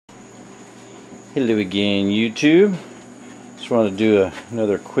Hello again, YouTube. Just want to do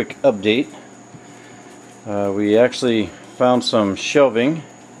another quick update. We actually found some shelving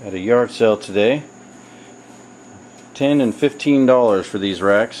at a yard sale today. $10 and $15 for these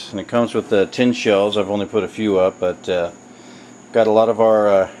racks, and it comes with 10 shelves. I've only put a few up, but got a lot of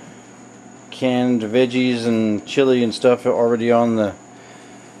our canned veggies and chili and stuff already on the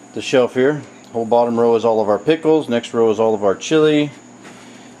shelf here. Whole bottom row is all of our pickles, next row is all of our chili.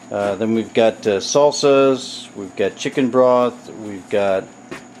 Then we've got salsas, we've got chicken broth, we've got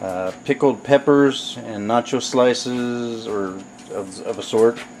pickled peppers and nacho slices or of a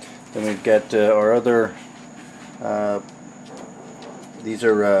sort. Then we've got our other, these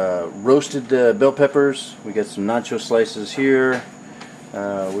are roasted bell peppers. We got some nacho slices here.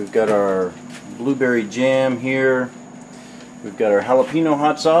 We've got our blueberry jam here. We've got our jalapeno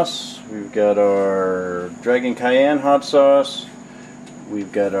hot sauce. We've got our dragon cayenne hot sauce.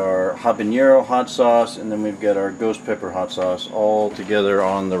 We've got our habanero hot sauce, and then we've got our ghost pepper hot sauce all together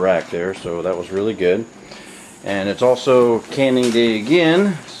on the rack there, so that was really good. And it's also canning day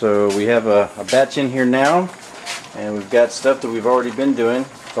again, so we have a batch in here now, and we've got stuff that we've already been doing.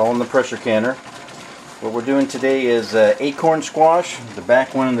 It's all in the pressure canner. What we're doing today is acorn squash. The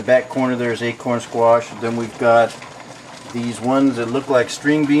back one in the back corner there is acorn squash. Then we've got these ones that look like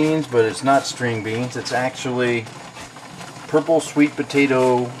string beans, but it's not string beans. It's actually purple sweet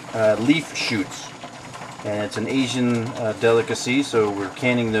potato leaf shoots, and it's an Asian delicacy, so we're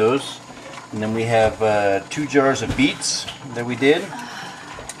canning those. And then we have 2 jars of beets that we did,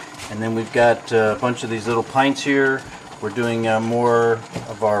 and then we've got a bunch of these little pints here. We're doing more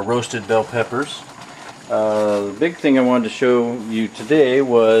of our roasted bell peppers. The big thing I wanted to show you today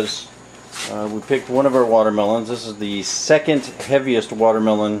was we picked one of our watermelons. This is the second heaviest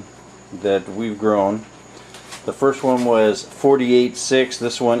watermelon that we've grown. The first one was 48.6.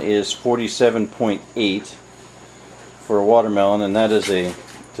 This one is 47.8 for a watermelon, and that is a,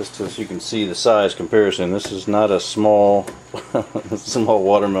 just as you can see the size comparison, this is not a small small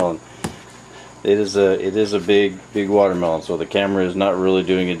watermelon. It is a big watermelon, so the camera is not really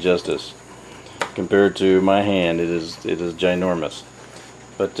doing it justice. Compared to my hand, it is ginormous.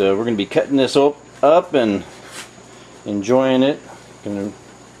 But we're going to be cutting this up and enjoying it. Going to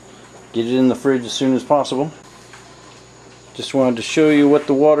get it in the fridge as soon as possible. Just wanted to show you what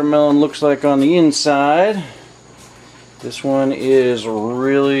the watermelon looks like on the inside. This one is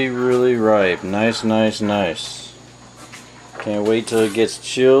really ripe. Nice. Can't wait till it gets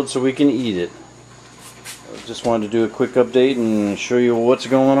chilled so we can eat it. Just wanted to do a quick update and show you what's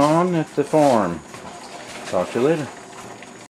going on at the farm. Talk to you later.